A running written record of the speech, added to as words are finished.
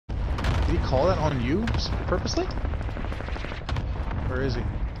Did he call that on you purposely? Where is he?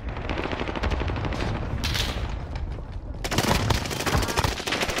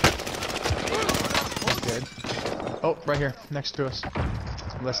 He's dead. Oh, right here, next to us.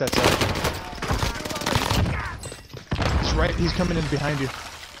 Unless that's it. He's right, he's coming in behind you.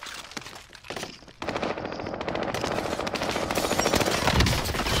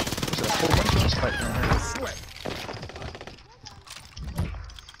 There's a whole bunch of us fighting around here.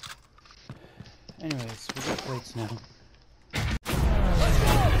 Anyways, we got plates now.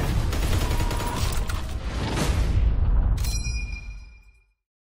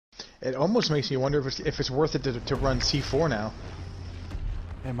 It almost makes me wonder if it's worth it to run C4 now.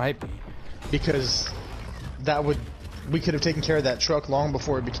 It might be. Because we could have taken care of that truck long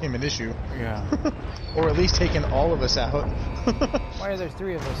before it became an issue. Yeah. Or at least taken all of us out. Why are there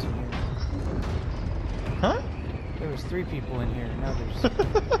 3 of us in here? Huh? There was 3 people in here. Now there's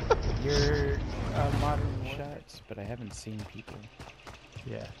your modern shots, but I haven't seen people.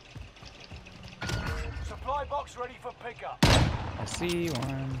 Yeah. Supply box ready for pickup. I see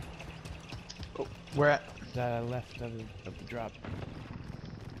one. Oh, where at? That left of the drop.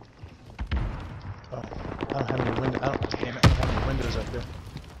 Oh, I don't have any windows. Damn it, I don't have any windows up there.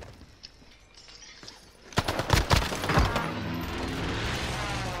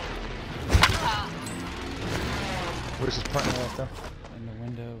 Where's his partner at though? In the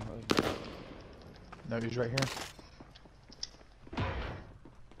window of... No, he's right here. I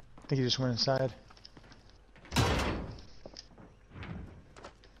think he just went inside.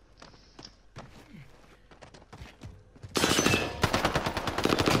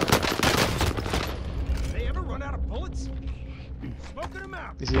 They ever run out of bullets? Smoking them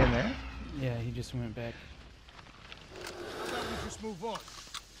out. Is he in there? Yeah, he just went back. How about we just move on?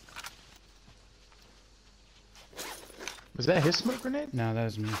 Was that his smoke grenade? No, that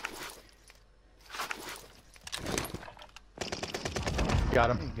was me.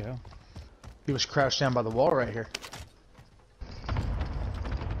 Got him. There you go. He was crouched down by the wall right here.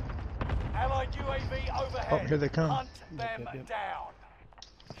 Allied UAV overhead. Oh, here they come. Hunt them Yep. down.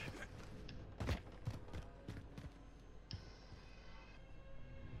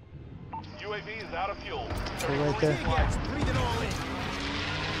 UAV is out of fuel. They're right there. Breathe it all in.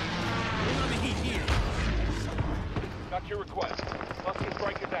 Bring on the heat here. Got your request. Cluster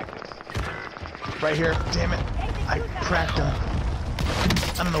strike is active. Right here. Damn it. I cracked him.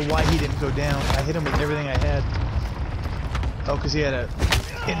 I don't know why he didn't go down. I hit him with everything I had. Oh, because he had a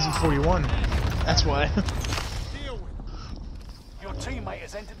NZ41. That's why. Deal with it. Your teammate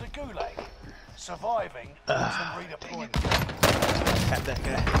has entered the gulag. Surviving some redeployment. Had that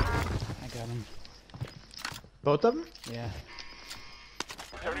guy. I got him. Both of them? Yeah.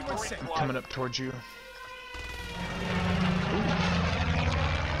 Coming up towards you.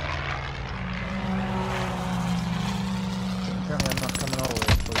 Apparently I'm not coming all the way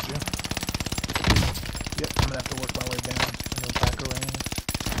towards you. Yep, I'm gonna have to work my way down and go back around.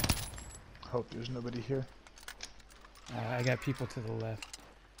 Hope there's nobody here. I got people to the left.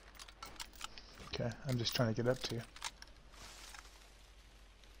 Okay, I'm just trying to get up to you.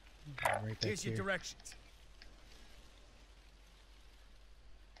 Right back Here's your here. directions.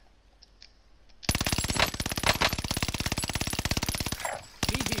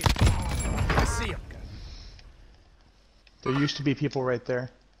 Meet here. I see him. There used to be people right there.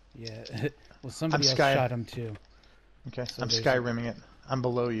 Yeah. Well, somebody else Sky. shot him too. Okay, So I'm there's- skyrimming it. I'm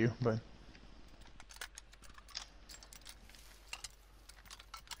below you, but...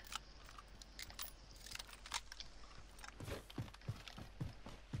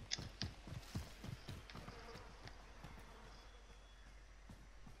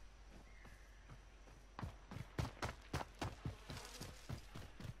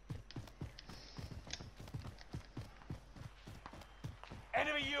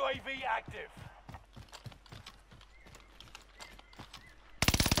 Enemy UAV active.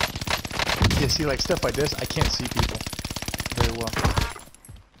 Yeah, see, like, stuff like this, I can't see people very well.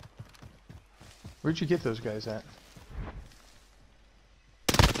 Where'd you get those guys at?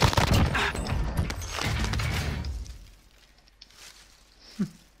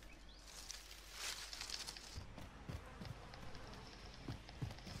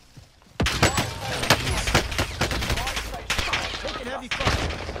 Taking heavy fire.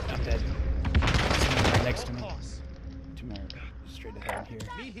 I'm dead. Someone right next to me. To my straight ahead here.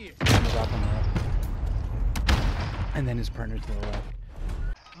 Meet here. On the rock on the left. And then his partner to the left.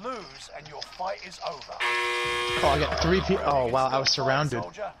 Lose and your fight is over. Oh, I got 3 people. Oh, wow, I was surrounded.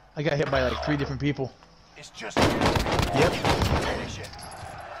 Soldier, I got hit by like 3 different people. it's just you. Yep. Finish it.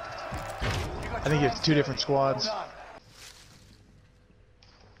 You got I think your it's 2 different hands dirty. squads.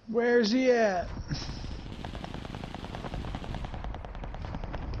 Well Where's he at?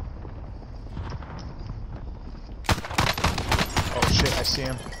 Oh shit, I see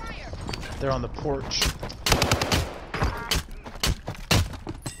him. They're on the porch.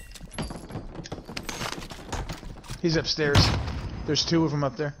 He's upstairs. There's two of them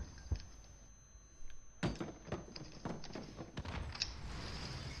up there.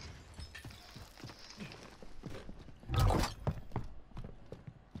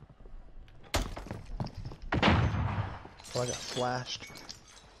 Oh, I got flashed.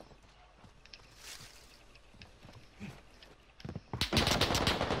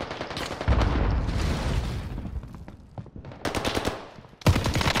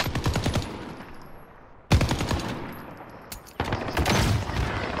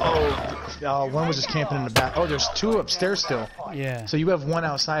 One was just camping in the back. Oh, there's two upstairs still. Yeah. So you have one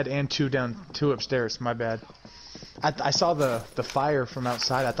outside and two upstairs. My bad. I saw the fire from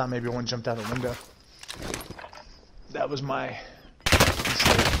outside. I thought maybe one jumped out the window. That was my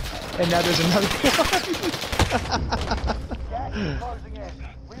mistake. And now there's another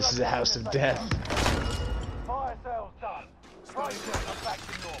one. This is a house of death. Fire sales done. Right, I'm back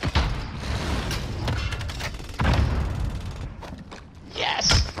to normal.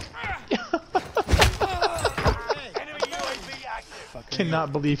 Yes! Enemy UAV active.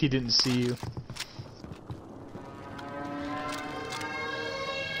 Cannot believe he didn't see you.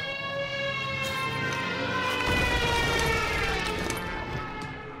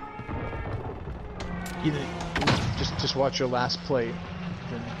 You didn't, just watch your last plate.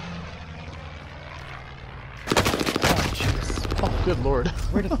 Oh, good lord.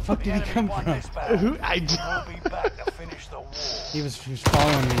 Where the fuck did he come from? Who? We'll be back to finish the war. He was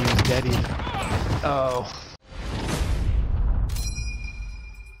following me. He was dead. Oh.